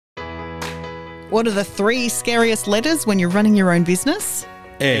What are the 3 scariest letters when you're running your own business?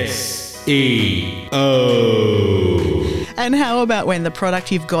 SEO. And how about when the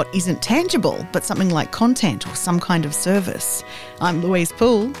product you've got isn't tangible, but something like content or some kind of service? I'm Louise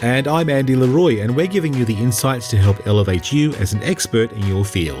Poole. And I'm Andy Leroy, and we're giving you the insights to help elevate you as an expert in your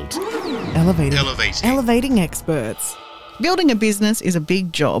field. Elevating experts. Building a business is a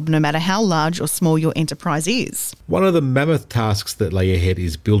big job, no matter how large or small your enterprise is. One of the mammoth tasks that lay ahead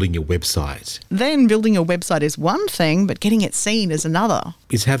is building your website. Then building a website is one thing, but getting it seen is another.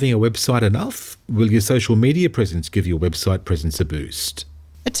 Is having a website enough? Will your social media presence give your website presence a boost?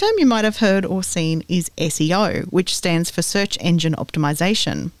 A term you might have heard or seen is SEO, which stands for Search Engine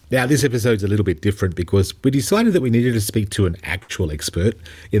Optimization. Now, this episode's a little bit different because we decided that we needed to speak to an actual expert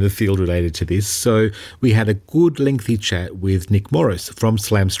in the field related to this. So we had a good lengthy chat with Nick Morris from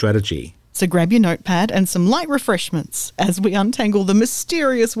Slam Strategy. So grab your notepad and some light refreshments as we untangle the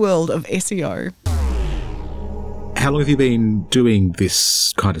mysterious world of SEO. How long have you been doing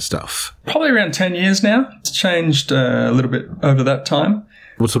this kind of stuff? Probably around 10 years now. It's changed a little bit over that time.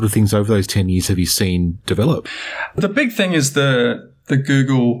 What sort of things over those 10 years have you seen develop? The big thing is the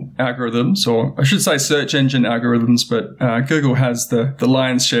Google algorithms, or I should say search engine algorithms, but Google has the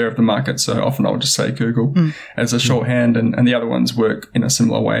lion's share of the market. So often I'll just say Google as a shorthand, and the other ones work in a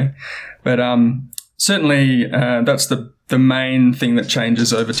similar way. But certainly that's the main thing that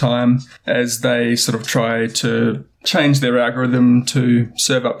changes over time as they sort of try to change their algorithm to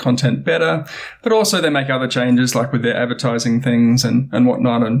serve up content better, but also they make other changes like with their advertising things and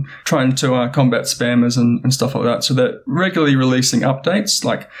whatnot, and trying to combat spammers and stuff like that. So they're regularly releasing updates,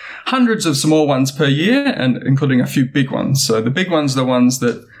 like hundreds of small ones per year, and including a few big ones. So the big ones are the ones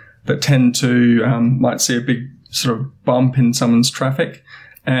that tend to might see a big sort of bump in someone's traffic.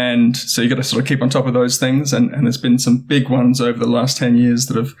 And so you got to sort of keep on top of those things. And there's been some big ones over the last 10 years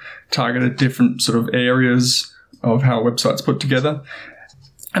that have targeted different sort of areas of how a website's put together.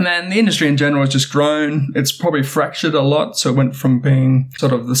 And then the industry in general has just grown. It's probably fractured a lot. So it went from being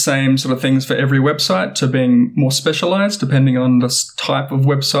sort of the same sort of things for every website to being more specialized depending on the type of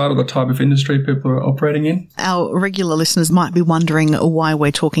website or the type of industry people are operating in. Our regular listeners might be wondering why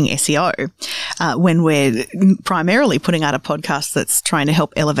we're talking SEO when we're primarily putting out a podcast that's trying to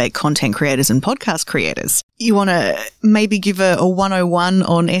help elevate content creators and podcast creators. You want to maybe give a 101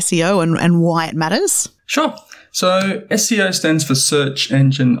 on SEO and why it matters? Sure. So SEO stands for Search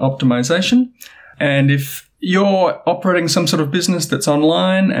Engine Optimization. And if you're operating some sort of business that's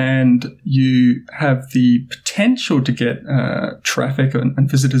online and you have the potential to get traffic and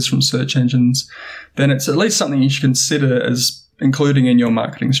visitors from search engines, then it's at least something you should consider as including in your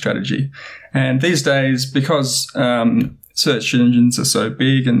marketing strategy. And these days, because search engines are so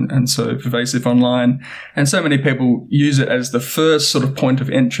big and so pervasive online, and so many people use it as the first sort of point of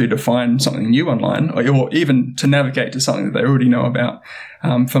entry to find something new online, or even to navigate to something that they already know about.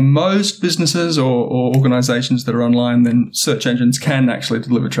 For most businesses or organizations that are online, then search engines can actually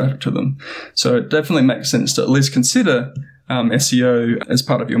deliver traffic to them. So it definitely makes sense to at least consider SEO as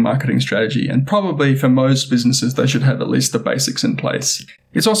part of your marketing strategy. And probably for most businesses, they should have at least the basics in place.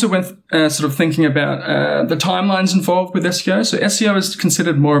 It's also worth sort of thinking about the timelines involved with SEO. So SEO is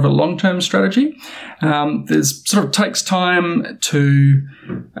considered more of a long-term strategy. There's sort of takes time to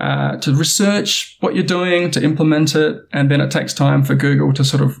research what you're doing, to implement it, and then it takes time for Google to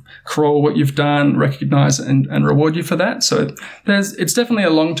sort of crawl what you've done, recognize it, and reward you for that. So it's definitely a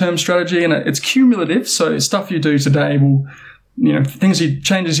long-term strategy, and it's cumulative. So stuff you do today will,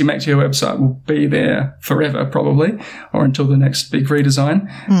 changes you make to your website will be there forever, probably, or until the next big redesign.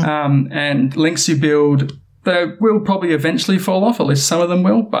 And links you build, they will probably eventually fall off, at least some of them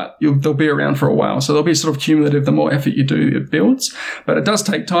will, but they'll be around for a while. So they'll be sort of cumulative. The more effort you do, it builds. But it does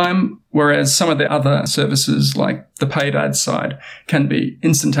take time, whereas some of the other services, like the paid ads side, can be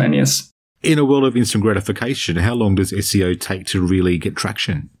instantaneous. In a world of instant gratification, how long does SEO take to really get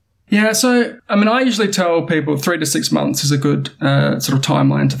traction? Yeah, so, I usually tell people 3 to 6 months is a good sort of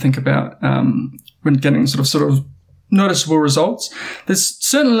timeline to think about when getting sort of noticeable results. There's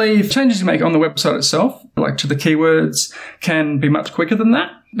certainly changes you make on the website itself, like to the keywords, can be much quicker than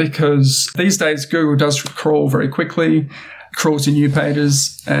that, because these days Google does crawl very quickly, crawls to new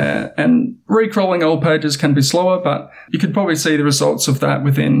pages, and recrawling old pages can be slower, but you could probably see the results of that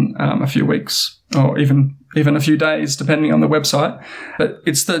within a few weeks or even a few days, depending on the website. But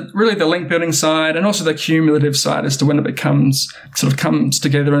it's really the link building side and also the cumulative side as to when it comes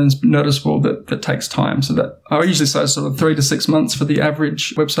together and is noticeable that takes time. So that I usually say sort of 3 to 6 months for the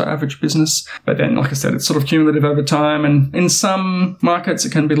average website, average business. But then, like I said, it's sort of cumulative over time. And in some markets,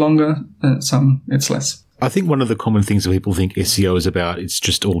 it can be longer. In some, it's less. I think one of the common things that people think SEO is about, it's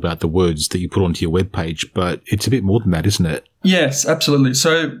just all about the words that you put onto your webpage, but it's a bit more than that, isn't it? Yes, absolutely.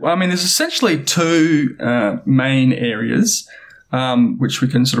 So, I mean, there's essentially two main areas, which we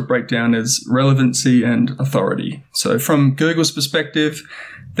can sort of break down as relevancy and authority. So from Google's perspective,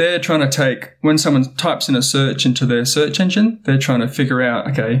 they're trying to take, when someone types in a search into their search engine, they're trying to figure out,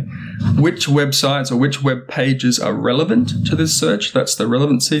 okay, which websites or which web pages are relevant to this search. That's the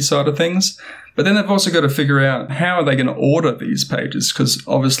relevancy side of things. But then they've also got to figure out how are they going to order these pages, because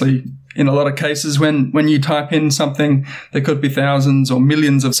obviously in a lot of cases when you type in something, there could be thousands or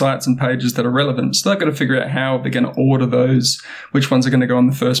millions of sites and pages that are relevant. So they've got to figure out how they're going to order those, which ones are going to go on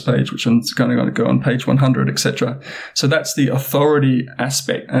the first page, which ones are going to go on page 100, etc. So that's the authority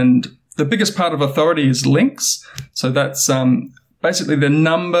aspect. And the biggest part of authority is links. So that's basically the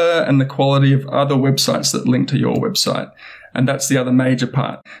number and the quality of other websites that link to your website. And that's the other major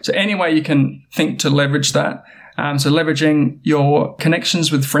part. So any way you can think to leverage that. So leveraging your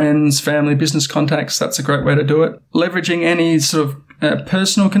connections with friends, family, business contacts, that's a great way to do it. Leveraging any sort of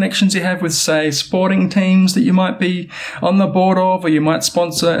personal connections you have with, say, sporting teams that you might be on the board of or you might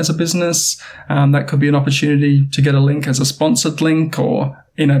sponsor as a business. That could be an opportunity to get a link as a sponsored link or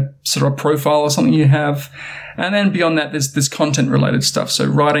in a sort of profile or something you have. And then beyond that, there's this content-related stuff. So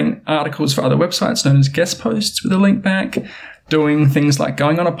writing articles for other websites known as guest posts with a link back, doing things like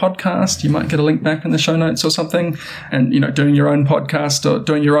going on a podcast. You might get a link back in the show notes or something. And, doing your own podcast or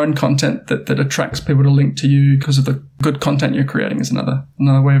doing your own content that attracts people to link to you because of the good content you're creating is another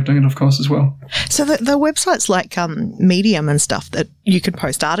way of doing it, of course, as well. So the websites like Medium and stuff that you could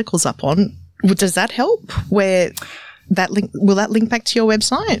post articles up on, does that help? Will that link back to your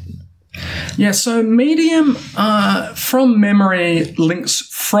website? Yeah, so Medium, from memory, links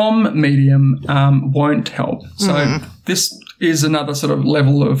from Medium won't help. So this is another sort of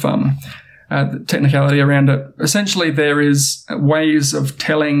level of technicality around it. Essentially, there is ways of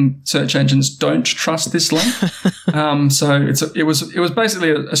telling search engines don't trust this link. So it was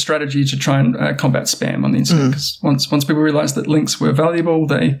basically a strategy to try and combat spam on the internet. Because once people realized that links were valuable,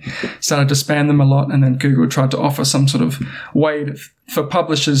 they started to spam them a lot, and then Google tried to offer some sort of way for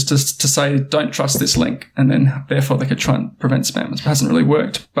publishers to say don't trust this link, and then therefore they could try and prevent spam. It hasn't really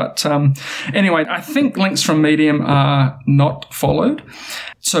worked, but anyway, I think links from Medium are not followed.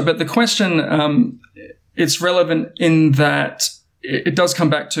 So, but the question, it's relevant in that it does come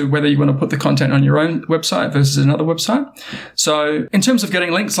back to whether you want to put the content on your own website versus another website. So in terms of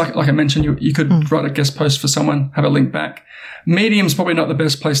getting links, like I mentioned, you could write a guest post for someone, have a link back. Medium's probably not the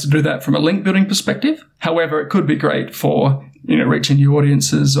best place to do that from a link building perspective. However, it could be great for, reaching new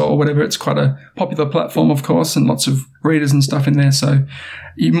audiences or whatever. It's quite a popular platform, of course, and lots of readers and stuff in there. So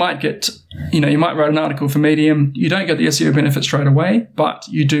you might get, you might write an article for Medium. You don't get the SEO benefit straight away, but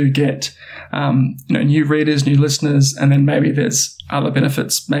you do get, new readers, new listeners, and then maybe there's other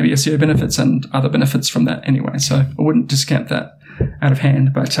benefits, maybe SEO benefits and other benefits from that anyway. So I wouldn't discount that out of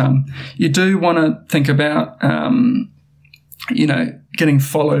hand, but you do want to think about, getting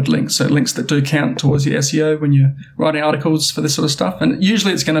followed links, so links that do count towards your SEO when you're writing articles for this sort of stuff. And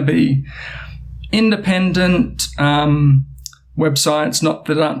usually it's going to be independent websites, not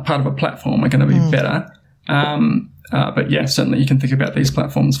that aren't part of a platform, are going to be better. But yeah, certainly you can think about these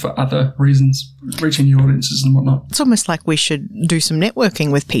platforms for other reasons, reaching new audiences and whatnot. It's almost like we should do some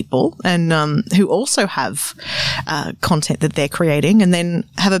networking with people and who also have content that they're creating, and then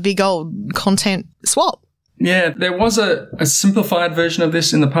have a big old content swap. Yeah, there was a simplified version of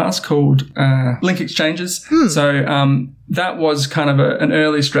this in the past called link exchanges. So that was kind of an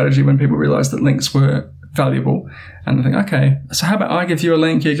early strategy when people realized that links were valuable. And I think, okay, so how about I give you a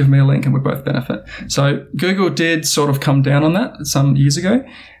link, you give me a link, and we both benefit. So Google did sort of come down on that some years ago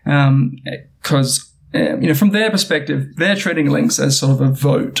because, from their perspective, they're treating links as sort of a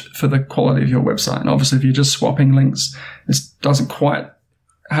vote for the quality of your website. And obviously, if you're just swapping links, it doesn't quite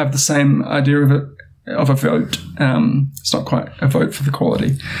have the same idea of a vote. It's not quite a vote for the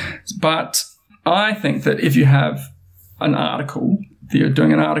quality. But I think that if you have an article, you're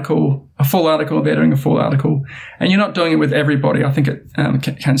doing an article, a full article, they're doing a full article, and you're not doing it with everybody, I think it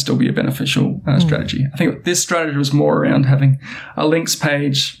can still be a beneficial strategy. I think this strategy was more around having a links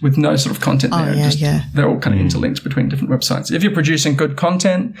page with no sort of content there. They're all kind of interlinked between different websites. If you're producing good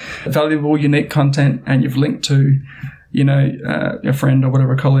content, valuable, unique content, and you've linked to your friend or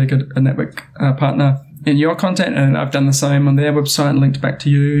whatever, colleague, a network partner in your content, and I've done the same on their website and linked back to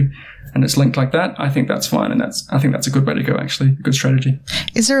you, and it's linked like that, I think that's fine, and I think that's a good way to go, actually, a good strategy.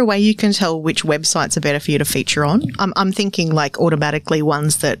 Is there a way you can tell which websites are better for you to feature on? I'm thinking like automatically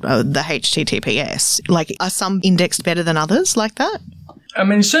ones that the HTTPS, like are some indexed better than others like that? I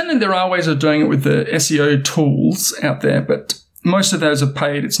mean, certainly there are ways of doing it with the SEO tools out there, but most of those are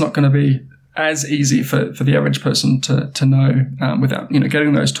paid. It's not going to be as easy for the average person to know without,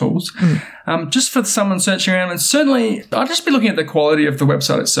 getting those tools. Just for someone searching around, and certainly I'll just be looking at the quality of the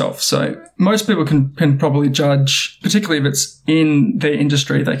website itself. So most people can probably judge, particularly if it's in their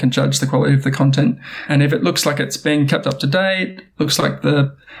industry, they can judge the quality of the content. And if it looks like it's being kept up to date, looks like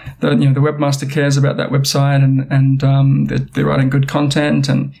the webmaster cares about that website and they're writing good content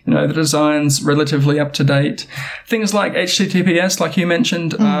and, the design's relatively up to date. Things like HTTPS, like you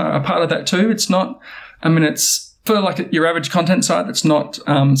mentioned, are part of that too. It's not, it's for like your average content site that's not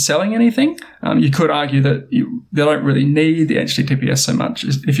selling anything. You could argue that they don't really need the HTTPS so much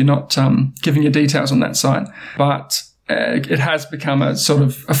if you're not giving your details on that site. But it has become a sort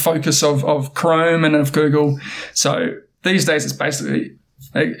of a focus of Chrome and of Google. So these days it's basically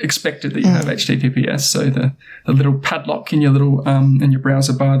expected that you have HTTPS, so the little padlock in your little in your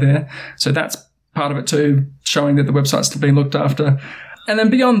browser bar there. So that's part of it too, showing that the website's still being looked after. And then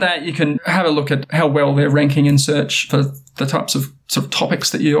beyond that, you can have a look at how well they're ranking in search for the types of sort of topics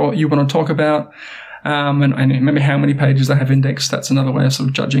that you want to talk about, and maybe how many pages they have indexed. That's another way of sort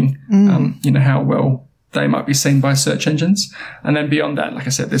of judging, how well they might be seen by search engines. And then beyond that, like I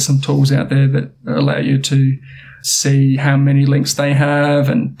said, there's some tools out there that allow you to see how many links they have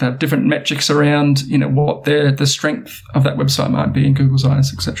and have different metrics around, what the strength of that website might be in Google's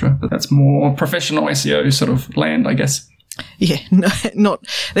eyes, etc. But that's more professional SEO sort of land, I guess. Yeah,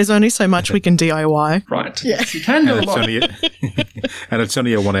 there's only so much we can DIY. Right. Yeah. You can do a lot. And it's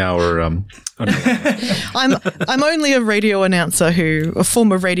only a 1 hour. I'm only a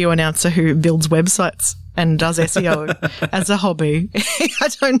former radio announcer who builds websites and does SEO as a hobby. I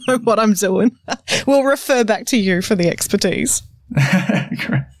don't know what I'm doing. We'll refer back to you for the expertise.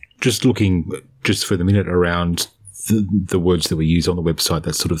 Correct. Just looking for the minute around the words that we use on the website,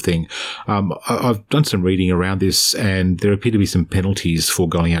 that sort of thing. I've done some reading around this, and there appear to be some penalties for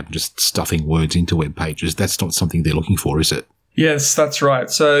going out and just stuffing words into web pages. That's not something they're looking for, is it? Yes, that's right.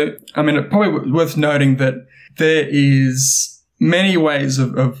 So, it's probably worth noting that there is many ways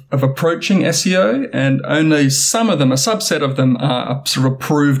of approaching SEO, and only some of them, a subset of them, are sort of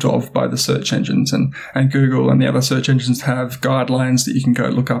approved of by the search engines, and Google and the other search engines have guidelines that you can go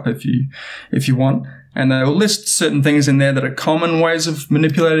look up if you want. And they'll list certain things in there that are common ways of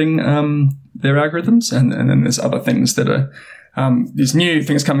manipulating their algorithms, and then there's other things that are there's new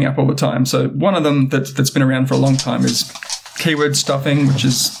things coming up all the time. So one of them that's been around for a long time is keyword stuffing, which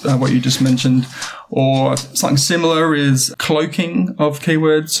is what you just mentioned, or something similar is cloaking of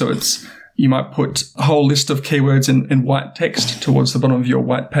keywords. So you might put a whole list of keywords in white text towards the bottom of your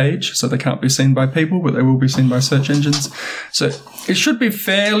white page, so they can't be seen by people, but they will be seen by search engines. So it should be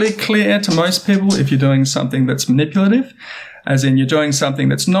fairly clear to most people if you're doing something that's manipulative, as in you're doing something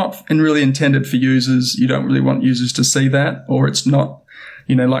that's not really intended for users. You don't really want users to see that, or it's not,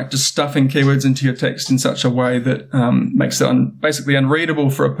 like just stuffing keywords into your text in such a way that makes it basically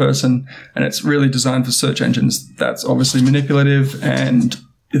unreadable for a person, and it's really designed for search engines. That's obviously manipulative, and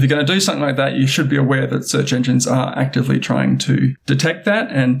if you're going to do something like that, you should be aware that search engines are actively trying to detect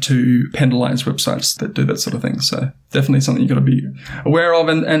that and to penalize websites that do that sort of thing. So definitely something you've got to be aware of.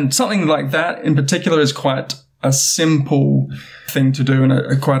 And something like that in particular is quite a simple thing to do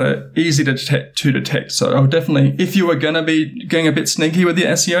and quite easy to detect. So I would definitely, if you were going to be going a bit sneaky with the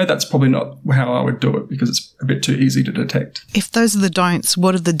SEO, that's probably not how I would do it, because it's a bit too easy to detect. If those are the don'ts,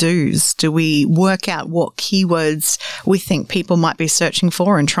 what are the do's? Do we work out what keywords we think people might be searching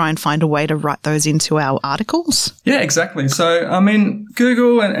for and try and find a way to write those into our articles? Yeah, exactly. So,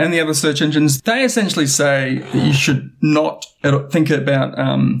 Google and the other search engines, they essentially say that you should not think about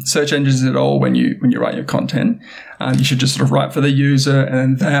search engines at all when you write your content. You should just sort of write for the user,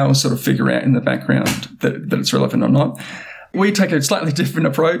 and they'll sort of figure out in the background that it's relevant or not. We take a slightly different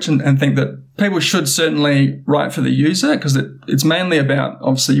approach and think that people should certainly write for the user, because it's mainly about,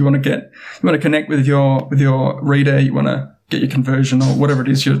 obviously, you want to connect with your reader, you want to get your conversion or whatever it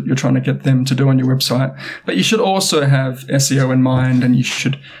is you're trying to get them to do on your website. But you should also have SEO in mind, and you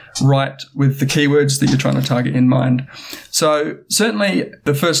should write with the keywords that you're trying to target in mind. So certainly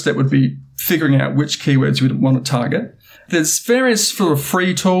the first step would be figuring out which keywords you would want to target. There's various sort of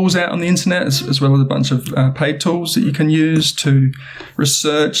free tools out on the internet, as well as a bunch of paid tools that you can use to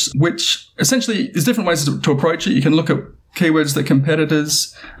research, which essentially there's different ways to approach it. You can look at keywords that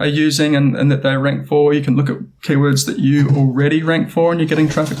competitors are using and that they rank for. You can look at keywords that you already rank for and you're getting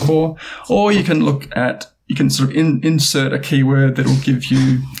traffic for, or you can look at you can sort of insert a keyword that will give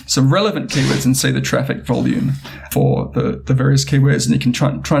you some relevant keywords and see the traffic volume for the various keywords, and you can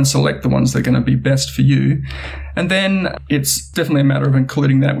try and select the ones that are going to be best for you. And then it's definitely a matter of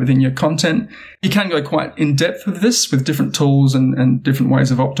including that within your content. You can go quite in depth with this with different tools and different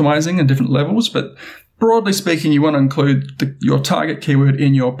ways of optimizing and different levels, but broadly speaking, you want to include your target keyword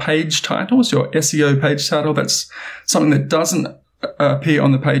in your page titles, your SEO page title. That's something that doesn't appear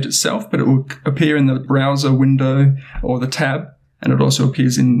on the page itself, but it will appear in the browser window or the tab, and it also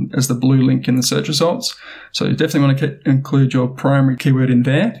appears as the blue link in the search results. So you definitely want to include your primary keyword in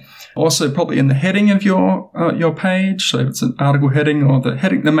there. Also, probably in the heading of your page, so if it's an article heading or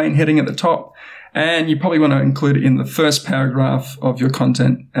the main heading at the top, and you probably want to include it in the first paragraph of your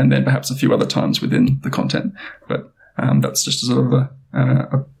content, and then perhaps a few other times within the content. But that's just a sort of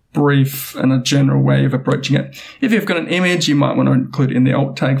a brief and a general way of approaching it. If you've got an image, you might want to include it in the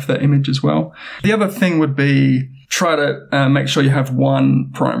alt tag for that image as well. The other thing would be try to make sure you have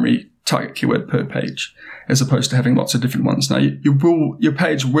one primary target keyword per page, as opposed to having lots of different ones. Now, your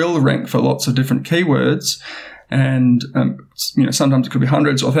page will rank for lots of different keywords, and sometimes it could be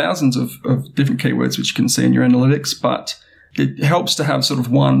hundreds or thousands of different keywords, which you can see in your analytics, but it helps to have sort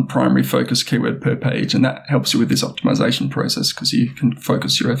of one primary focus keyword per page, and that helps you with this optimization process because you can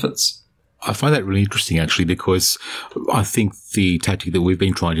focus your efforts. I find that really interesting, actually, because I think the tactic that we've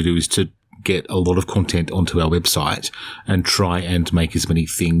been trying to do is to get a lot of content onto our website and try and make as many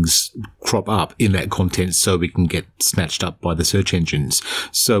things crop up in that content so we can get snatched up by the search engines.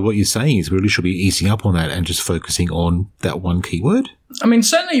 So what you're saying is we really should be easing up on that and just focusing on that one keyword? I mean,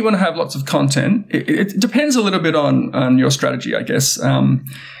 certainly you want to have lots of content. It depends a little bit on your strategy, I guess.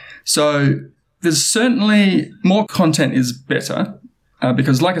 So there's certainly more content is better.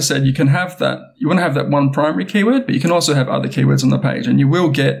 Because like I said, you want to have that one primary keyword, but you can also have other keywords on the page, and you will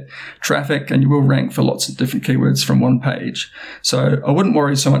get traffic and you will rank for lots of different keywords from one page. So I wouldn't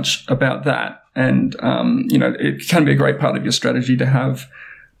worry so much about that. And, it can be a great part of your strategy to have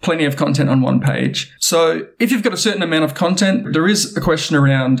plenty of content on one page. So if you've got a certain amount of content, there is a question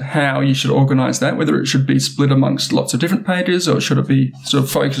around how you should organize that, whether it should be split amongst lots of different pages or should it be sort of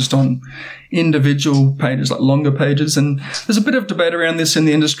focused on individual pages, like longer pages. And there's a bit of debate around this in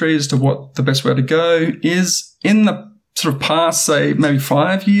the industry as to what the best way to go is. In the sort of past, say, maybe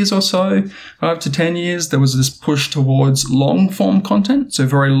 5 years or so, 5 to 10 years, there was this push towards long form content. So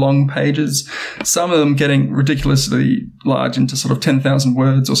very long pages, some of them getting ridiculously large into sort of 10,000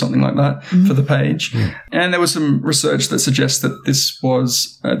 words or something like that for the page. Yeah. And there was some research that suggests that this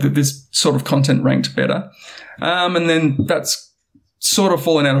was, that this sort of content ranked better. And then that's sort of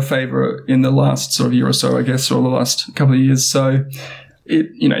fallen out of favor in the last sort of year or so, I guess, or the last couple of years. So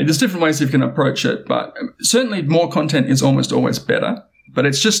there's different ways you can approach it, but certainly more content is almost always better. But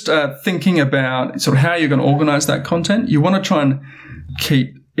it's just thinking about sort of how you're going to organize that content. You want to try and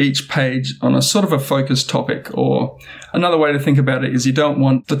keep each page on a sort of a focused topic, or another way to think about it is you don't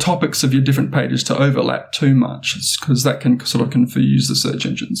want the topics of your different pages to overlap too much, because that can sort of confuse the search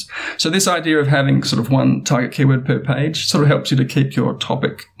engines. So this idea of having sort of one target keyword per page sort of helps you to keep your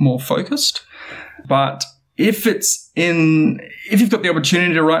topic more focused. But if you've got the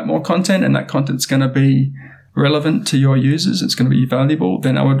opportunity to write more content and that content's going to be relevant to your users, it's going to be valuable,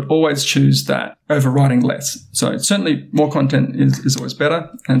 then I would always choose that over writing less. So certainly more content is always better.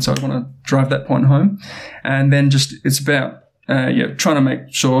 And so I want to drive that point home. And then it's about trying to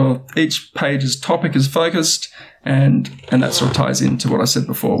make sure each page's topic is focused, and that sort of ties into what I said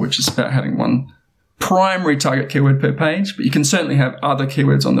before, which is about having one primary target keyword per page, but you can certainly have other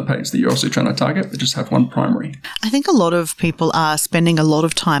keywords on the page that you're also trying to target, but just have one primary. I think a lot of people are spending a lot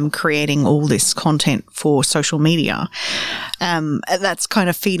of time creating all this content for social media. That's kind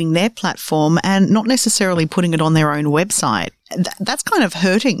of feeding their platform and not necessarily putting it on their own website. That's kind of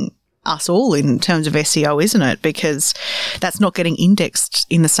hurting us all in terms of SEO, isn't it? Because that's not getting indexed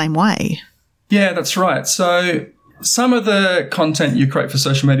in the same way. Yeah, that's right. So some of the content you create for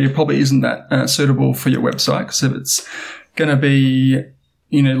social media probably isn't that suitable for your website, because if it's going to be,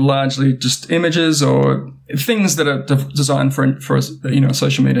 largely just images or things that are designed for a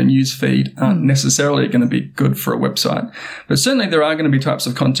social media news feed aren't necessarily going to be good for a website. But certainly there are going to be types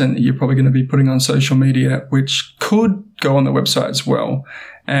of content that you're probably going to be putting on social media which could go on the website as well.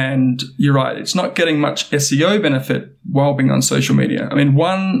 And you're right, it's not getting much SEO benefit while being on social media. I mean,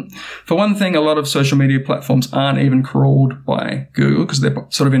 for one thing, a lot of social media platforms aren't even crawled by Google because they're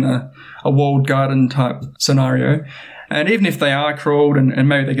sort of in a walled garden type scenario. And even if they are crawled and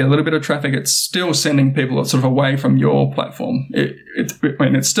maybe they get a little bit of traffic, it's still sending people sort of away from your platform. It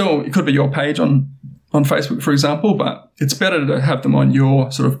could be your page on on Facebook, for example, but it's better to have them on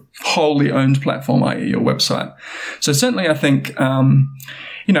your sort of wholly owned platform, i.e. your website. So certainly I think,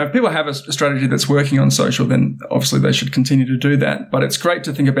 if people have a strategy that's working on social, then obviously they should continue to do that. But it's great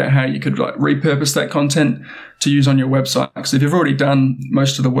to think about how you could repurpose that content to use on your website. Because if you've already done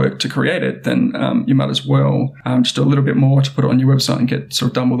most of the work to create it, then you might as well just do a little bit more to put it on your website and get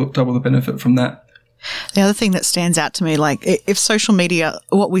sort of double the benefit from that. The other thing that stands out to me, like if social media,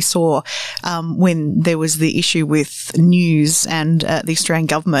 what we saw when there was the issue with news and the Australian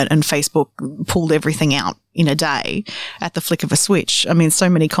government and Facebook pulled everything out in a day at the flick of a switch. I mean, so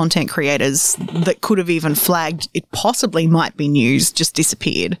many content creators that could have even flagged it possibly might be news just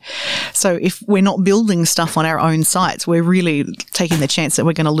disappeared. So if we're not building stuff on our own sites, we're really taking the chance that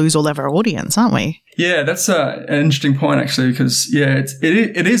we're going to lose all of our audience, aren't we? Yeah, that's an interesting point, actually, because,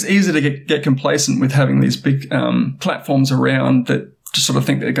 it is easy to get complacent with having these big platforms around that just sort of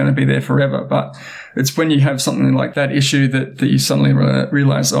think they're going to be there forever. But it's when you have something like that issue that you suddenly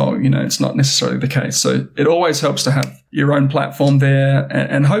realize, it's not necessarily the case. So it always helps to have your own platform there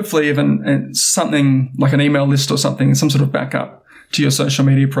and hopefully even something like an email list or something, some sort of backup to your social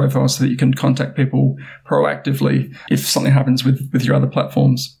media profile so that you can contact people proactively if something happens with your other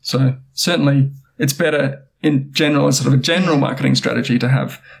platforms. So certainly it's better in general, as sort of a general marketing strategy, to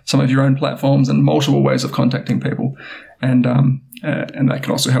have some of your own platforms and multiple ways of contacting people. And that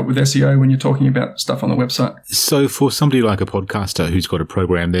can also help with SEO when you're talking about stuff on the website. So for somebody like a podcaster who's got a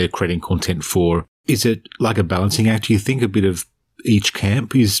program they're creating content for, is it like a balancing act? Do you think a bit of each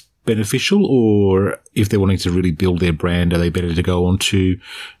camp is beneficial, or if they're wanting to really build their brand, are they better to go onto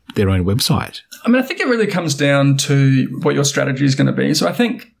their own website? I mean, I think it really comes down to what your strategy is going to be. So I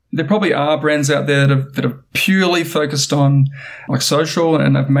think there probably are brands out there that are purely focused on like social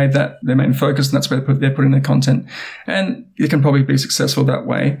and have made that their main focus, and that's where they're putting their content. And you can probably be successful that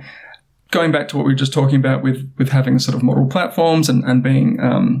way. Going back to what we were just talking about with having sort of model platforms and being,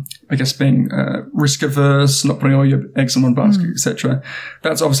 being risk averse, not putting all your eggs in one basket, etc.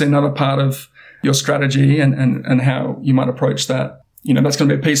 That's obviously another part of your strategy and how you might approach that. That's going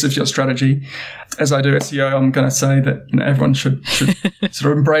to be a piece of your strategy. As I do SEO, I'm going to say that, everyone should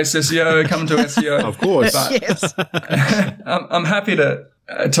sort of embrace SEO, come to SEO. Of course. But Yes. I'm happy to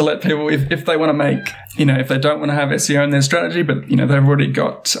let people, if they want to make, if they don't want to have SEO in their strategy, but, they've already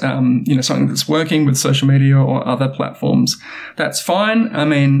got, something that's working with social media or other platforms, that's fine. I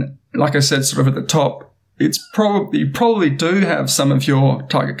mean, like I said, sort of at the top, you probably do have some of your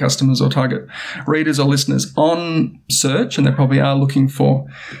target customers or target readers or listeners on search, and they probably are looking for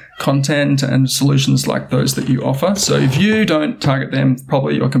content and solutions like those that you offer. So if you don't target them,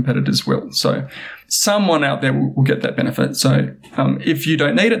 probably your competitors will. So someone out there will get that benefit. So if you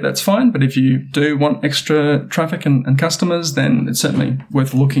don't need it, that's fine. But if you do want extra traffic and customers, then it's certainly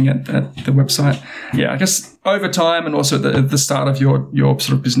worth looking at the website. Yeah, I guess over time and also at the start of your sort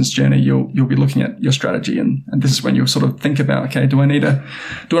of business journey, you'll be looking at your strategy. And this is when you'll sort of think about, okay, do I want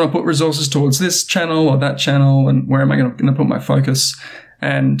to put resources towards this channel or that channel? And where am I going to put my focus?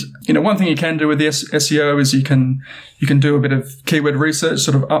 And, one thing you can do with the SEO is you can do a bit of keyword research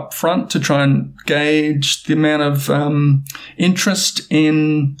sort of up front to try and gauge the amount of interest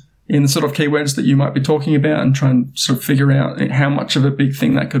in the sort of keywords that you might be talking about and try and sort of figure out how much of a big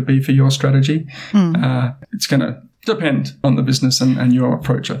thing that could be for your strategy. It's going to depend on the business and your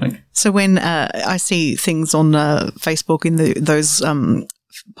approach, I think. So when I see things on Facebook in those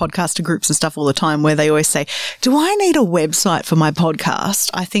podcaster groups and stuff all the time where they always say, do I need a website for my podcast?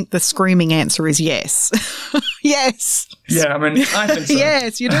 I think the screaming answer is yes. Yes. Yeah, I mean, I think so.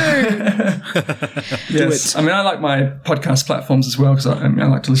 Yes, you do. Yes. I mean, I like my podcast platforms as well because I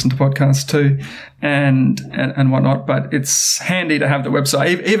like to listen to podcasts too and whatnot, but it's handy to have the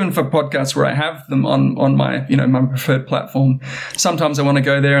website. Even for podcasts where I have them on my, my preferred platform, sometimes I want to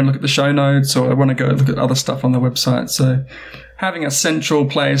go there and look at the show notes, or I want to go look at other stuff on the website. So having a central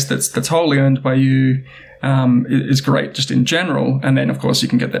place that's wholly owned by you is great just in general. And then, of course, you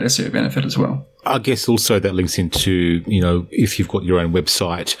can get that SEO benefit as well. I guess also that links into, if you've got your own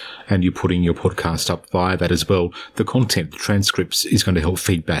website and you're putting your podcast up via that as well, the content, the transcripts is going to help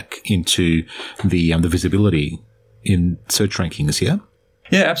feed back into the visibility in search rankings, yeah?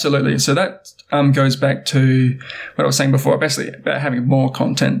 Yeah, absolutely. So that goes back to what I was saying before, basically about having more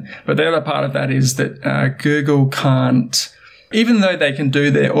content. But the other part of that is that Google can't, even though they can do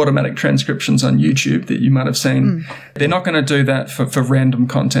their automatic transcriptions on YouTube that you might have seen, they're not going to do that for random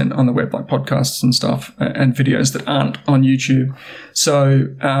content on the web, like podcasts and stuff and videos that aren't on YouTube. So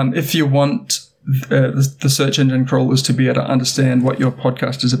if you want the search engine crawlers to be able to understand what your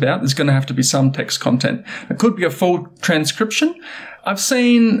podcast is about, there's going to have to be some text content. It could be a full transcription. I've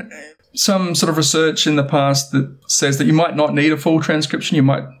seen some sort of research in the past that says that you might not need a full transcription. You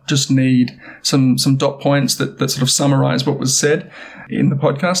might just need some dot points that sort of summarize what was said in the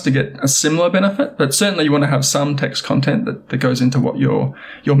podcast to get a similar benefit. But certainly you want to have some text content that goes into what your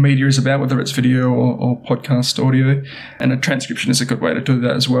media is about, whether it's video or podcast audio. And a transcription is a good way to do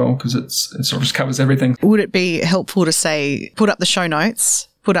that as well, because it sort of just covers everything. Would it be helpful to say, put up the show notes,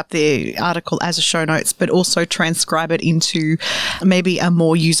 put up the article as a show notes, but also transcribe it into maybe a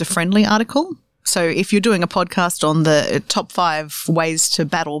more user-friendly article? So if you're doing a podcast on the top 5 ways to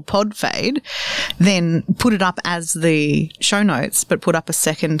battle pod fade, then put it up as the show notes, but put up a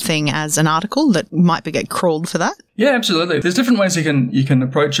second thing as an article that might get crawled for that. Yeah, absolutely. There's different ways you can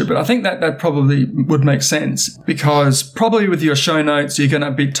approach it, but I think that probably would make sense, because probably with your show notes, you're going to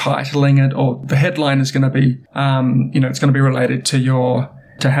be titling it, or the headline is going to be, it's going to be related to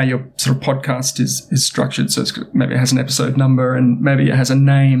how your sort of podcast is structured. So maybe it has an episode number, and maybe it has a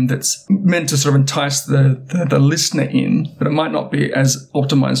name that's meant to sort of entice the listener in, but it might not be as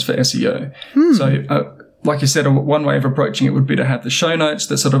optimized for SEO. So like you said, one way of approaching it would be to have the show notes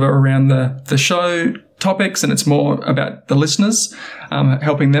that sort of are around the show topics, and it's more about the listeners,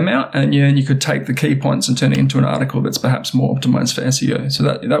 helping them out. And then you could take the key points and turn it into an article that's perhaps more optimized for SEO. So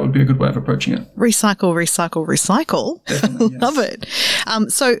that would be a good way of approaching it. Recycle, recycle, recycle. Definitely, yes. Love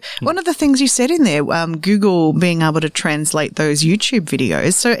it. So one of the things you said in there, Google being able to translate those YouTube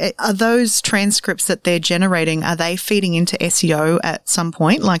videos. So are those transcripts that they're generating, are they feeding into SEO at some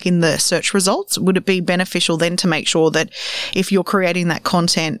point, like in the search results? Would it be beneficial then to make sure that if you're creating that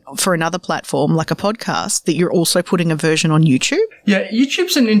content for another platform, like a podcast, that you're also putting a version on YouTube? Yeah,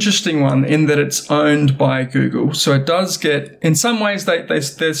 YouTube's an interesting one in that it's owned by Google. So it does get, in some ways,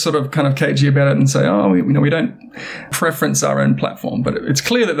 they're sort of kind of cagey about it and say, we don't preference our own platform, but it's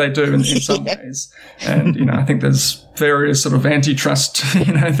clear that they do in some ways. And, I think there's various sort of antitrust,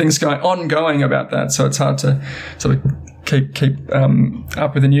 things ongoing about that. So it's hard to sort of keep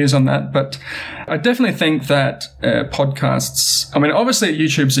up with the news on that. But I definitely think that podcasts, obviously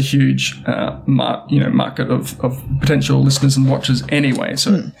YouTube's a huge market of potential listeners and watchers anyway.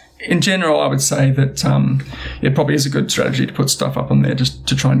 So in general, I would say that it probably is a good strategy to put stuff up on there just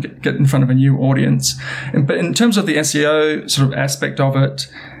to try and get in front of a new audience. But in terms of the SEO sort of aspect of it,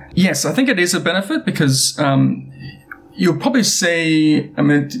 yes, I think it is a benefit, because you'll probably see,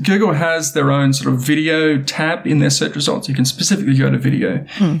 Google has their own sort of video tab in their search results. You can specifically go to video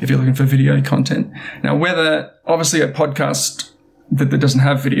if you're looking for video content. Now, whether obviously a podcast that doesn't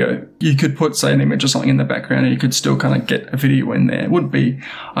have video, you could put, say, an image or something in the background, and you could still kind of get a video in there. It wouldn't be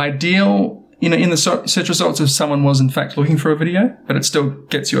ideal, in the search results if someone was in fact looking for a video, but it still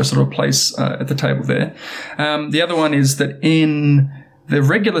gets you a sort of place at the table there. The other one is that in the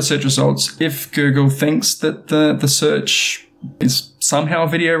regular search results, if Google thinks that the search is somehow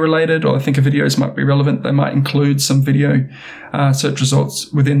video related, or I think videos might be relevant, they might include some video search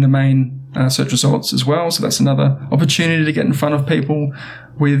results within the main search results as well. So that's another opportunity to get in front of people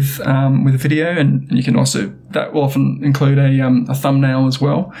with video, and you can also, that will often include a thumbnail as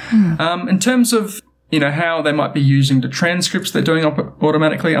well. In terms of how they might be using the transcripts they're doing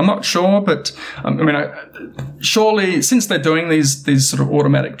automatically, I'm not sure, but surely since they're doing these sort of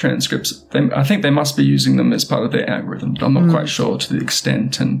automatic transcripts, I think they must be using them as part of their algorithm. But I'm not quite sure to the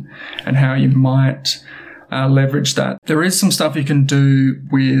extent and how you might leverage that. There is some stuff you can do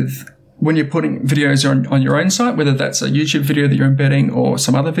with when you're putting videos on your own site, whether that's a YouTube video that you're embedding or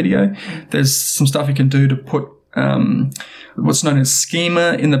some other video. There's some stuff you can do to put what's known as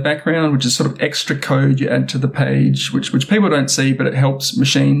schema in the background, which is sort of extra code you add to the page, which people don't see, but it helps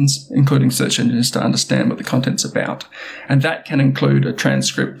machines, including search engines, to understand what the content's about. And that can include a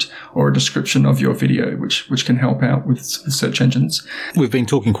transcript or a description of your video, which can help out with search engines. We've been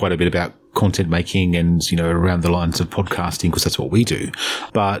talking quite a bit about content making and, around the lines of podcasting, because that's what we do.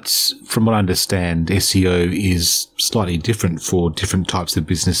 But from what I understand, SEO is slightly different for different types of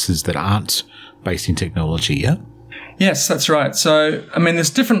businesses that aren't based in technology, yeah? Yes, that's right. So, there's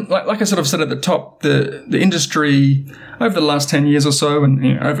different, like I sort of said at the top, the industry over the last 10 years or so,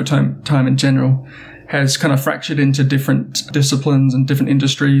 and over time in general, has kind of fractured into different disciplines and different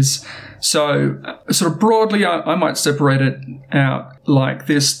industries. So sort of broadly, I might separate it out like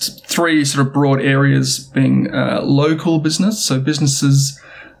this, 3 sort of broad areas being local business. So businesses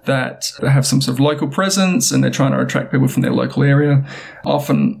that have some sort of local presence and they're trying to attract people from their local area.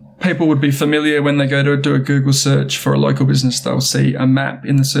 Often people would be familiar when they go to do a Google search for a local business. They'll see a map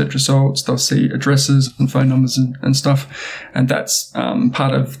in the search results. They'll see addresses and phone numbers and stuff. And that's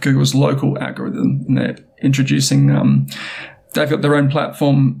part of Google's local algorithm. And they're introducing they've got their own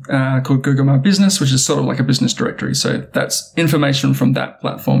platform called Google My Business, which is sort of like a business directory. So that's information from that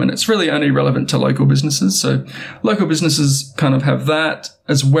platform, and it's really only relevant to local businesses. So local businesses kind of have that,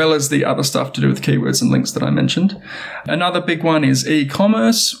 as well as the other stuff to do with keywords and links that I mentioned. Another big one is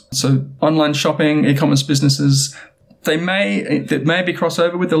e-commerce. So online shopping, e-commerce businesses, there may be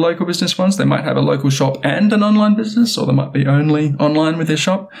crossover with the local business ones. They might have a local shop and an online business, or they might be only online with their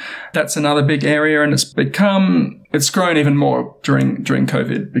shop. That's another big area, and it's grown even more during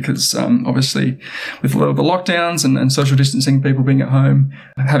COVID because obviously with a lot of the lockdowns and social distancing, people being at home,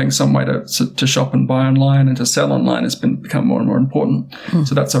 having some way to shop and buy online and to sell online has become more and more important.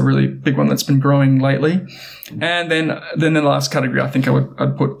 So that's a really big one that's been growing lately. And then the last category, I think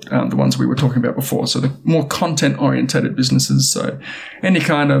I'd put the ones we were talking about before. So the more content-orientated businesses. So any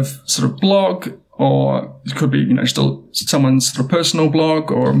kind of sort of blog, or it could be, still someone's sort of personal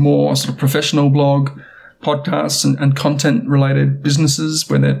blog or a more sort of professional blog, podcasts and content-related businesses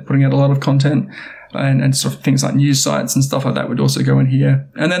where they're putting out a lot of content, and sort of things like news sites and stuff like that would also go in here.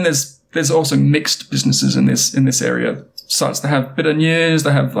 And then there's also mixed businesses in this area. Sites that have a bit of news,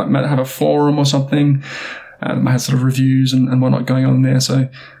 they might have a forum or something. They might have sort of reviews and whatnot going on in there. So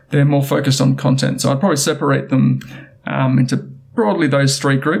they're more focused on content. So I'd probably separate them into broadly those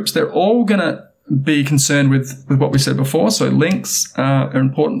three groups. They're all going to be concerned with what we said before. So links are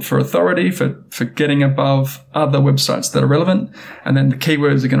important for authority, for getting above other websites that are relevant. And then the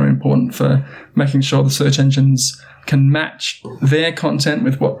keywords are going to be important for making sure the search engines can match their content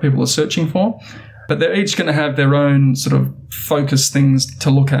with what people are searching for. But they're each going to have their own sort of focus things to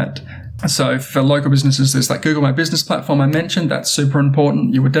look at. So for local businesses, there's that Google My Business platform I mentioned. That's super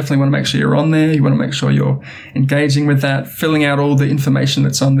important. You would definitely want to make sure you're on there. You want to make sure you're engaging with that, filling out all the information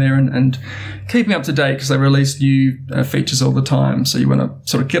that's on there and keeping up to date because they release new features all the time. So you want to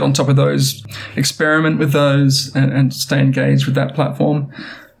sort of get on top of those, experiment with those and stay engaged with that platform.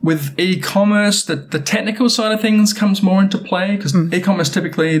 With e-commerce, the technical side of things comes more into play because e-commerce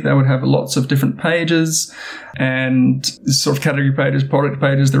typically they would have lots of different pages and sort of category pages, product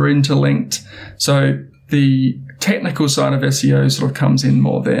pages, they're interlinked. So the technical side of SEO sort of comes in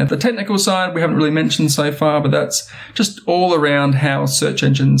more there. The technical side we haven't really mentioned so far, but that's just all around how search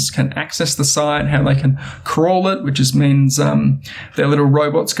engines can access the site, how they can crawl it, which means they're little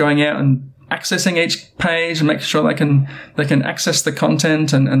robots going out and accessing each page and making sure they can access the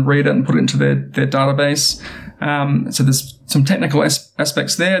content and read it and put it into their database. So there's some technical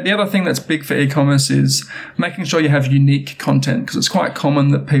aspects there. The other thing that's big for e-commerce is making sure you have unique content because it's quite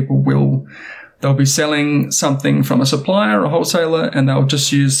common that they'll be selling something from a supplier or a wholesaler and they'll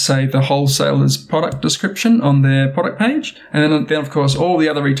just use, say, the wholesaler's product description on their product page. And then of course, all the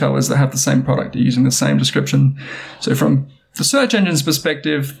other retailers that have the same product are using the same description. So from the search engine's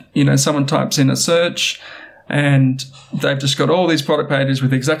perspective, someone types in a search and they've just got all these product pages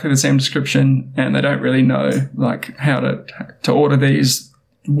with exactly the same description and they don't really know how to order these.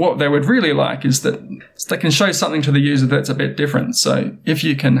 What they would really like is that they can show something to the user that's a bit different. So if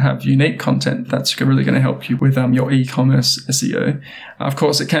you can have unique content, that's really going to help you with your e-commerce SEO. Of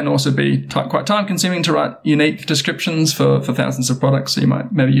course, it can also be quite time consuming to write unique descriptions for thousands of products. So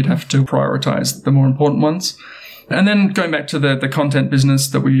maybe you'd have to prioritize the more important ones. And then going back to the content business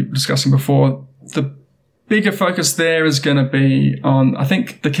that we were discussing before, the bigger focus there is going to be on, I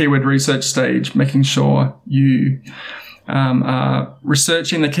think, the keyword research stage, making sure you are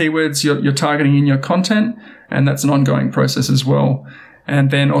researching the keywords you're targeting in your content, and that's an ongoing process as well. And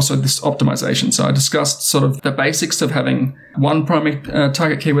then also this optimization. So I discussed sort of the basics of having one primary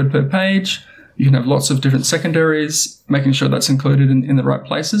target keyword per page. You can have lots of different secondaries, making sure that's included in the right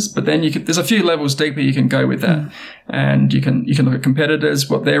places. But then there's a few levels deeper you can go with that. And you can look at competitors,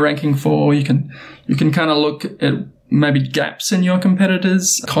 what they're ranking for. You can kind of look at maybe gaps in your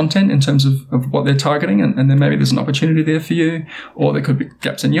competitors' content in terms of what they're targeting. And then maybe there's an opportunity there for you. Or there could be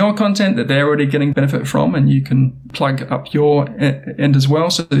gaps in your content that they're already getting benefit from. And you can plug up your end as well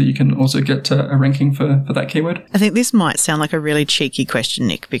so that you can also get a ranking for that keyword. I think this might sound like a really cheeky question,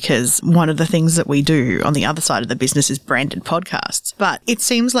 Nick, because one of the things that we do on the other side of the business is branded podcasts. But it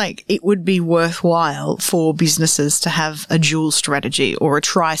seems like it would be worthwhile for businesses to have a dual strategy or a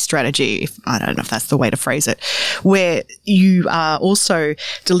tri strategy, I don't know if that's the way to phrase it, where you are also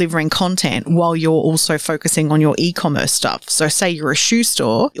delivering content while you're also focusing on your e-commerce stuff. So say you're a shoe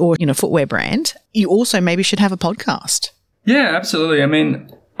store or, footwear brand, you also maybe should have a podcast. Yeah, absolutely. I mean,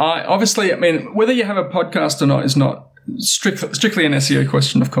 whether you have a podcast or not is not strictly an SEO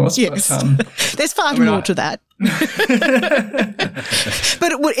question, of course. Yes. But, there's far more to that.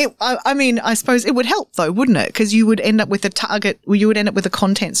 But I suppose it would help though, wouldn't it? Because you would end up with a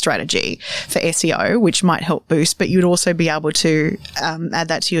content strategy for SEO, which might help boost, but you'd also be able to add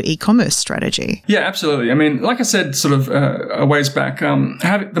that to your e-commerce strategy. Yeah, absolutely. I mean, like I said, sort of a ways back,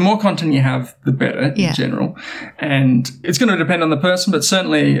 the more content you have, the better in general. And it's going to depend on the person, but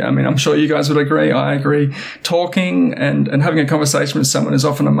certainly, I mean, I'm sure you guys would agree. I agree. Talking and having a conversation with someone is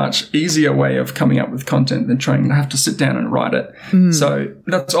often a much easier way of coming up with content than trying to have to sit down and write it. So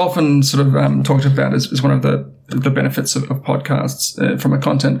that's often sort of talked about as one of the benefits of podcasts from a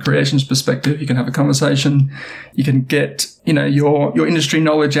content creations perspective. You can have a conversation. You can get, your industry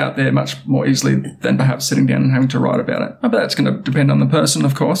knowledge out there much more easily than perhaps sitting down and having to write about it. But that's going to depend on the person,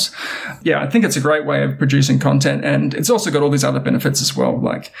 of course. Yeah, I think it's a great way of producing content, and it's also got all these other benefits as well,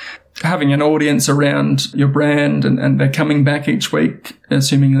 like having an audience around your brand and they're coming back each week,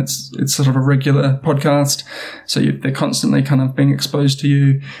 assuming it's sort of a regular podcast. So they're constantly kind of being exposed to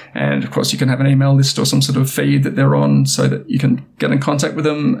you. And of course, you can have an email list or some sort of feed that they're on so that you can get in contact with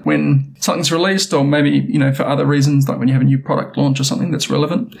them when something's released, or maybe, for other reasons, like when you have a new product launch or something that's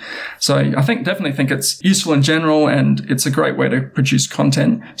relevant. So I definitely think it's useful in general, and it's a great way to produce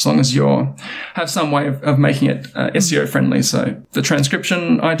content as long as you have some way of making it SEO friendly. So the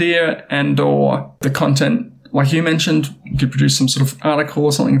transcription idea and or the content, like you mentioned, you could produce some sort of article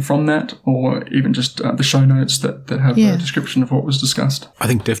or something from that, or even just the show notes that have a description of what was discussed. I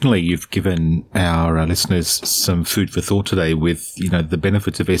think definitely you've given our listeners some food for thought today with, the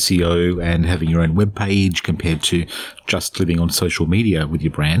benefits of SEO and having your own web page compared to just living on social media with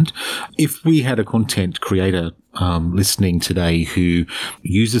your brand. If we had a content creator listening today who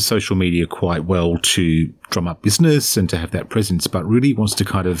uses social media quite well to drum up business and to have that presence, but really wants to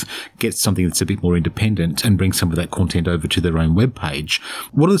kind of get something that's a bit more independent and bring some of that content over to their own web page,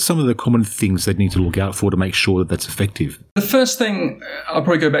 what are some of the common things they need to look out for to make sure that that's effective? The first thing I'll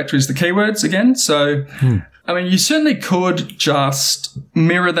probably go back to is the keywords again. So, I mean, you certainly could just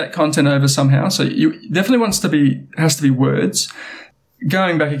mirror that content over somehow. So you definitely has to be words.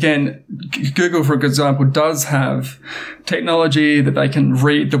 Going back again, Google, for example, does have technology that they can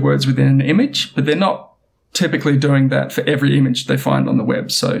read the words within an image, but they're not typically doing that for every image they find on the web.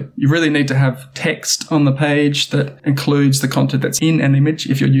 So you really need to have text on the page that includes the content that's in an image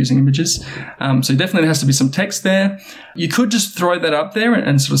if you're using images. So definitely has to be some text there. You could just throw that up there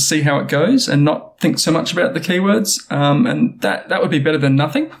and sort of see how it goes and not think so much about the keywords. And that would be better than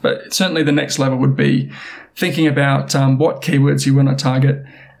nothing. But certainly the next level would be thinking about what keywords you want to target.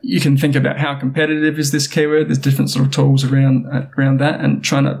 You can think about how competitive is this keyword. There's different sort of tools around that, and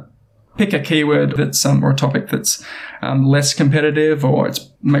trying to pick a keyword that's or a topic that's less competitive, or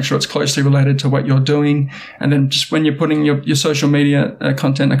make sure it's closely related to what you're doing. And then just when you're putting your social media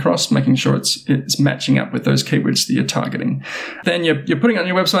content across, making sure it's matching up with those keywords that you're targeting. Then you're putting on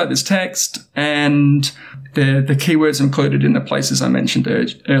your website this text, and the keywords included in the places I mentioned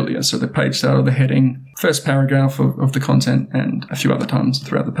earlier. So the page title, the heading, first paragraph of the content, and a few other times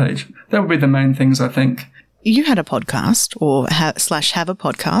throughout the page. That would be the main things, I think. You had a podcast have a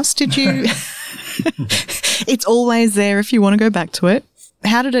podcast. Did you? It's always there if you want to go back to it.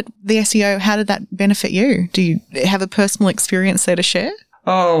 How did the SEO, how did that benefit you? Do you have a personal experience there to share?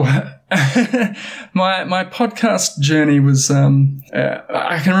 Oh, my podcast journey was,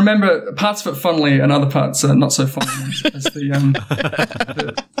 I can remember parts of it fondly and other parts not so fondly, as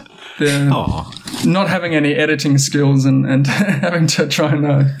not having any editing skills and having to try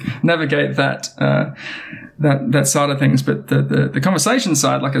and navigate that side of things. But the conversation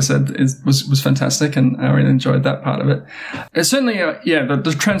side, like I said, was fantastic, and I really enjoyed that part of it. It's certainly,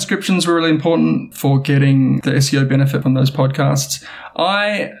 the transcriptions were really important for getting the SEO benefit from those podcasts.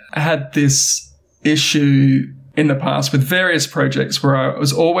 I had this issue in the past with various projects where I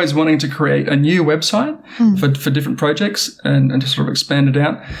was always wanting to create a new website for different projects and to sort of expand it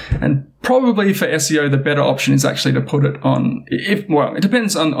out. And probably for SEO, the better option is actually to put it on, it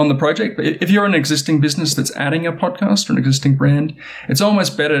depends on the project, but if you're an existing business that's adding a podcast or an existing brand, it's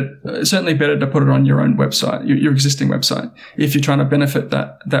almost certainly better to put it on your own website, your existing website, if you're trying to benefit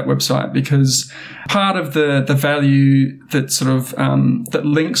that website, because part of the value that sort of, that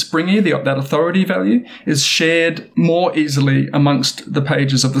links bring you, that authority value, is shared more easily amongst the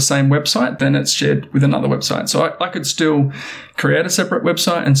pages of the same website than it's shared with another website. So I could still create a separate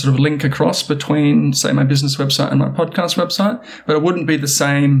website and sort of link across between, say, my business website and my podcast website, but it wouldn't be the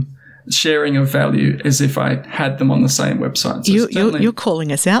same sharing of value as if I had them on the same website. So you're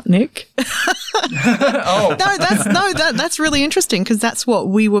calling us out, Nick. Oh. That's really interesting, because that's what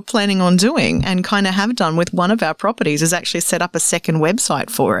we were planning on doing and kind of have done with one of our properties, is actually set up a second website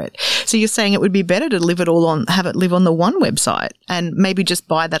for it. So you're saying it would be better to have it live on the one website and maybe just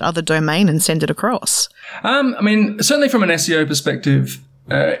buy that other domain and send it across? I mean, certainly from an SEO perspective,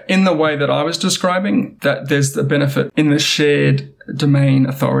 in the way that I was describing, that there's the benefit in the shared domain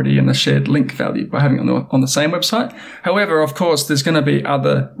authority and the shared link value by having it on the same website. However, of course, there's going to be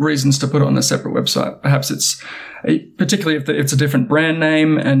other reasons to put it on a separate website. Perhaps it's particularly if it's a different brand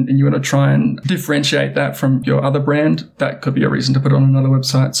name and you want to try and differentiate that from your other brand, that could be a reason to put it on another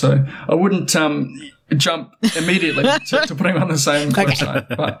website. So I wouldn't jump immediately to putting on the same website.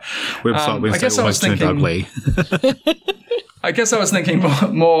 But I guess I was thinking. I guess I was thinking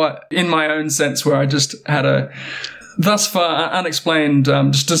more in my own sense, where I just had a thus far unexplained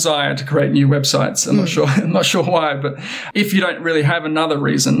just desire to create new websites. I'm not sure why, but if you don't really have another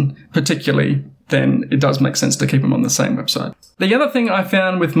reason particularly, then it does make sense to keep them on the same website. The other thing I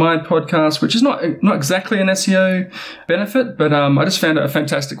found with my podcast, which is not exactly an SEO benefit, but I just found it a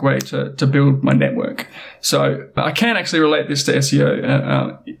fantastic way to build my network. So I can actually relate this to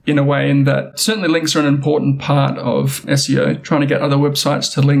SEO in a way, in that certainly links are an important part of SEO, trying to get other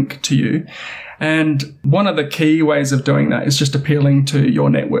websites to link to you. And one of the key ways of doing that is just appealing to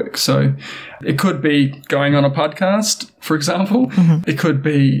your network. So it could be going on a podcast, for example. Mm-hmm. It could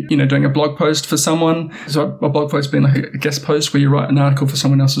be, doing a blog post for someone. So a blog post being like a guest post where you write an article for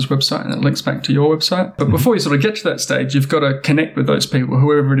someone else's website and it links back to your website. But before you sort of get to that stage, you've got to connect with those people,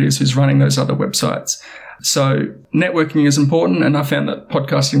 whoever it is who's running those other websites. So networking is important, and I found that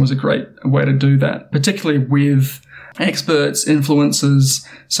podcasting was a great way to do that, particularly with experts, influencers.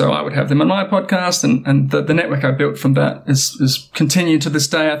 So I would have them on my podcast, and the network I built from that is continued to this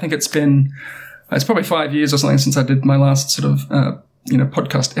day. I think it's probably 5 years or something since I did my last sort of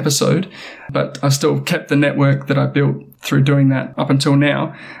podcast episode, but I still kept the network that I built through doing that up until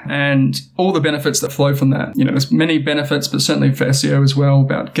now, and all the benefits that flow from that. There's many benefits, but certainly for SEO as well,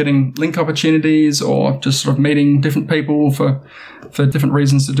 about getting link opportunities or just sort of meeting different people for different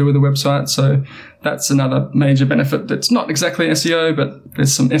reasons to do with the website. So that's another major benefit that's not exactly SEO, but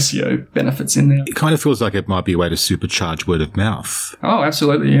there's some SEO benefits in there. It kind of feels like it might be a way to supercharge word of mouth. Oh,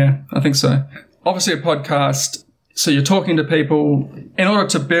 absolutely. Yeah, I think so. Obviously, a podcast, so you're talking to people. In order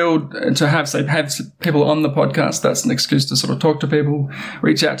to have people on the podcast, that's an excuse to sort of talk to people,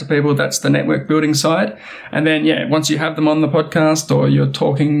 reach out to people. That's the network building side. And then, once you have them on the podcast, or you're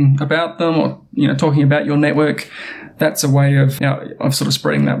talking about them, or, talking about your network, that's a way of sort of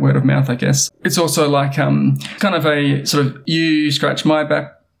spreading that word of mouth, I guess. It's also like kind of a sort of you scratch my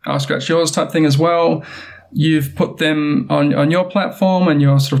back, I'll scratch yours type thing as well. You've put them on your platform, and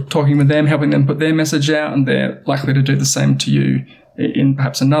you're sort of talking with them, helping them put their message out, and they're likely to do the same to you in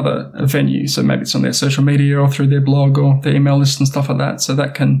perhaps another venue. So maybe it's on their social media or through their blog or their email list and stuff like that. So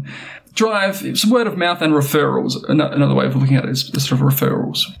that can drive word of mouth and referrals. Another way of looking at it is sort of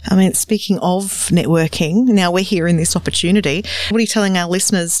referrals. I mean, speaking of networking, now we're here in this opportunity. What are you telling our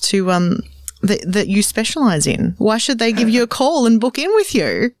listeners to that you specialise in? Why should they give you a call and book in with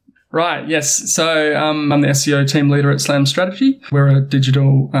you? Right, yes. So I'm the SEO team leader at Slam Strategy. We're a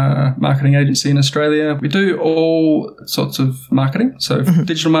digital marketing agency in Australia. We do all sorts of marketing. So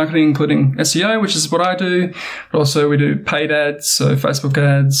digital marketing, including SEO, which is what I do. But also we do paid ads, so Facebook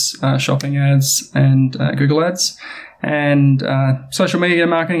ads, shopping ads, and Google ads. And social media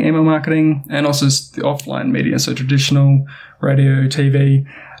marketing, email marketing, and also the offline media, so traditional radio, TV.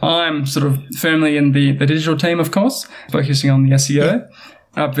 I'm sort of firmly in the digital team, of course, focusing on the SEO.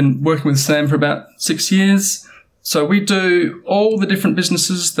 I've been working with Slam for about 6 years. So we do all the different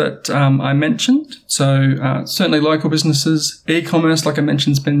businesses that I mentioned. So certainly local businesses, e-commerce, like I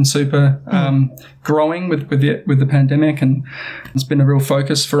mentioned, has been super growing with the pandemic, and it's been a real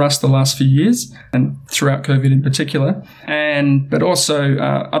focus for us the last few years, and throughout COVID in particular. But also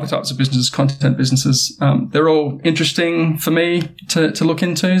other types of businesses, content businesses. They're all interesting for me to look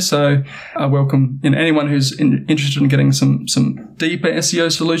into. So I welcome anyone who's interested in getting some deeper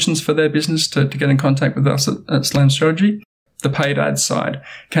SEO solutions for their business to get in contact with us at Slam Strategy. The paid ads side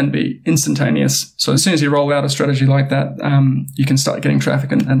can be instantaneous. So as soon as you roll out a strategy like that, you can start getting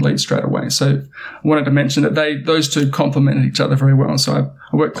traffic and leads straight away. So I wanted to mention that those two complement each other very well. So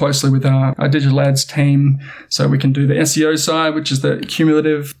I work closely with our digital ads team. So we can do the SEO side, which is the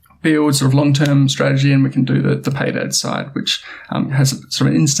cumulative build sort of long-term strategy, and we can do the paid ad side, which has sort of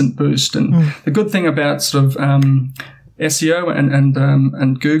an instant boost. And the good thing about sort of SEO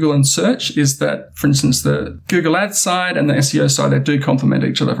and Google and search is that, for instance, the Google Ads side and the SEO side, they do complement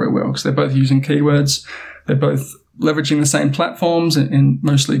each other very well because they're both using keywords. They're both leveraging the same platforms in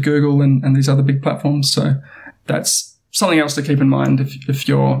mostly Google and these other big platforms. So that's something else to keep in mind if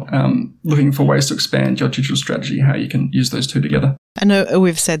you're looking for ways to expand your digital strategy, how you can use those two together. I know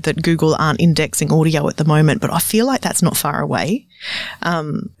we've said that Google aren't indexing audio at the moment, but I feel like that's not far away.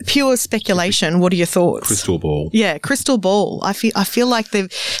 Pure speculation. What are your thoughts? Crystal ball. Yeah, crystal ball. I feel like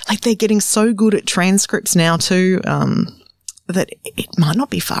they're getting so good at transcripts now too that it might not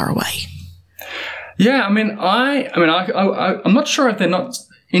be far away. Yeah, I'm not sure if they're not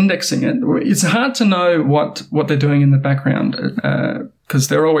indexing it. It's hard to know what they're doing in the background because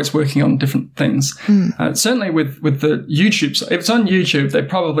they're always working on different things. Certainly with the YouTube, if it's on YouTube, they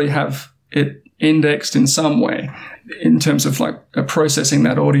probably have it indexed in some way in terms of like processing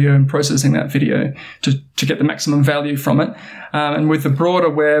that audio and processing that video to get the maximum value from it. And with the broader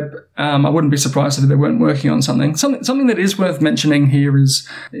web, I wouldn't be surprised if they weren't working on something. Something that is worth mentioning here is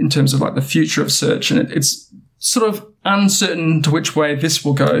in terms of like the future of search, and it's sort of uncertain to which way this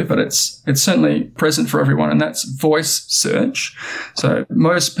will go, but it's certainly present for everyone, and that's voice search. So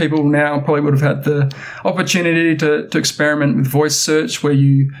most people now probably would have had the opportunity to experiment with voice search, where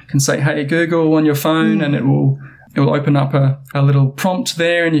you can say, "Hey Google" on your phone, and it will open up a little prompt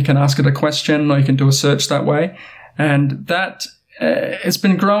there, and you can ask it a question, or you can do a search that way. And that it's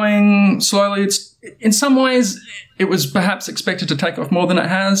been growing slowly. In some ways, it was perhaps expected to take off more than it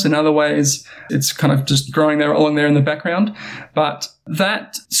has. In other ways, it's kind of just growing along there in the background. But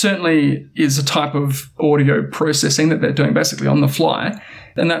that certainly is a type of audio processing that they're doing basically on the fly.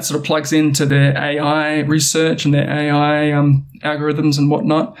 And that sort of plugs into their AI research and their AI algorithms and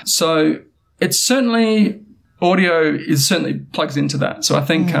whatnot. So it's certainly, audio is certainly plugs into that. So I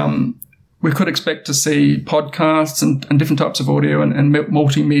think we could expect to see podcasts and different types of audio and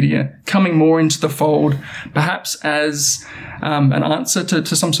multimedia coming more into the fold, perhaps as an answer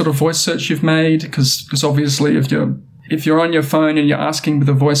to some sort of voice search you've made, because obviously if you're on your phone and you're asking with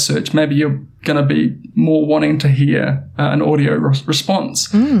a voice search, maybe you're going to be more wanting to hear an audio response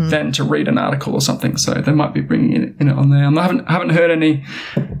than to read an article or something. So they might be bringing it on there. I haven't heard any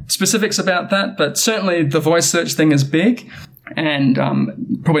specifics about that, but certainly the voice search thing is big. And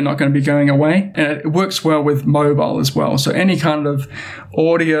probably not going to be going away. And it works well with mobile as well. So any kind of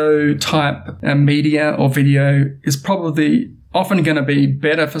audio type media or video is probably often going to be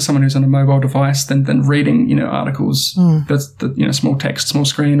better for someone who's on a mobile device than reading, articles. That's the, small text, small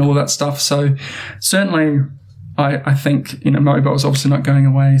screen, all of that stuff. So certainly I think, mobile is obviously not going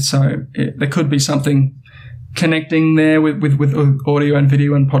away. So there could be something connecting there with audio and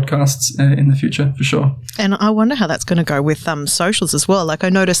video and podcasts in the future, for sure. And I wonder how that's going to go with socials as well. Like I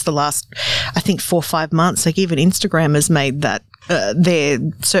noticed the last, I think 4 or 5 months, like even Instagram has made that their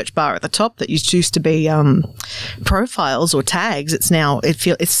search bar at the top that used to be profiles or tags. It's now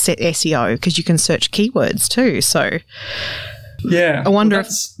it's set SEO because you can search keywords too. So yeah, I wonder if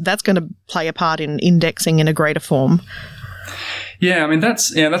that's going to play a part in indexing in a greater form. Yeah,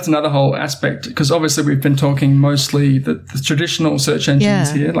 that's another whole aspect, because obviously we've been talking mostly the traditional search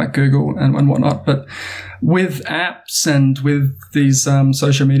engines here, like Google and whatnot, but with apps and with these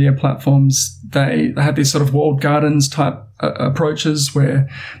social media platforms, they have these sort of walled gardens type approaches where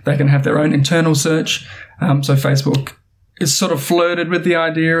they can have their own internal search. So Facebook is sort of flirted with the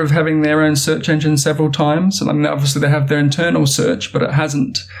idea of having their own search engine several times. And obviously they have their internal search, but they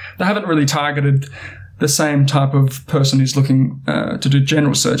haven't really targeted the same type of person who's looking to do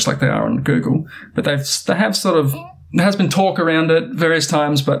general search like they are on Google. But there has been talk around it various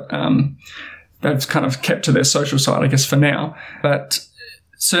times, but they've kind of kept to their social side, I guess, for now. But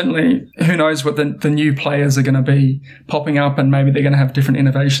certainly, who knows what the new players are going to be popping up, and maybe they're going to have different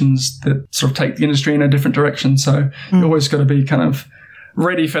innovations that sort of take the industry in a different direction. So you always got to be kind of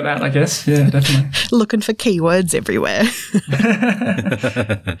ready for that, I guess. Yeah, definitely. Looking for keywords everywhere.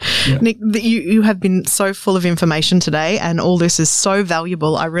 Yeah. Nick, you have been so full of information today, and all this is so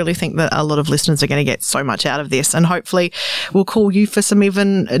valuable. I really think that a lot of listeners are going to get so much out of this, and hopefully we'll call you for some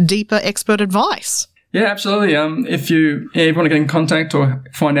even deeper expert advice. Yeah, absolutely. If you want to get in contact or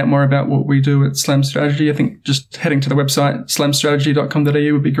find out more about what we do at Slam Strategy, I think just heading to the website,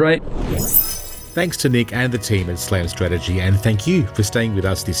 slamstrategy.com.au would be great. Thanks to Nick and the team at Slam Strategy, and thank you for staying with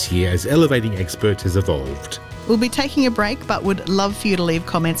us this year as Elevating Experts has evolved. We'll be taking a break, but would love for you to leave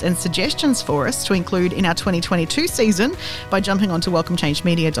comments and suggestions for us to include in our 2022 season by jumping onto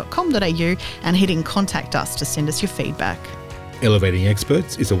welcomechangemedia.com.au and hitting Contact Us to send us your feedback. Elevating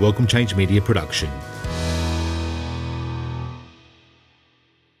Experts is a Welcome Change Media production.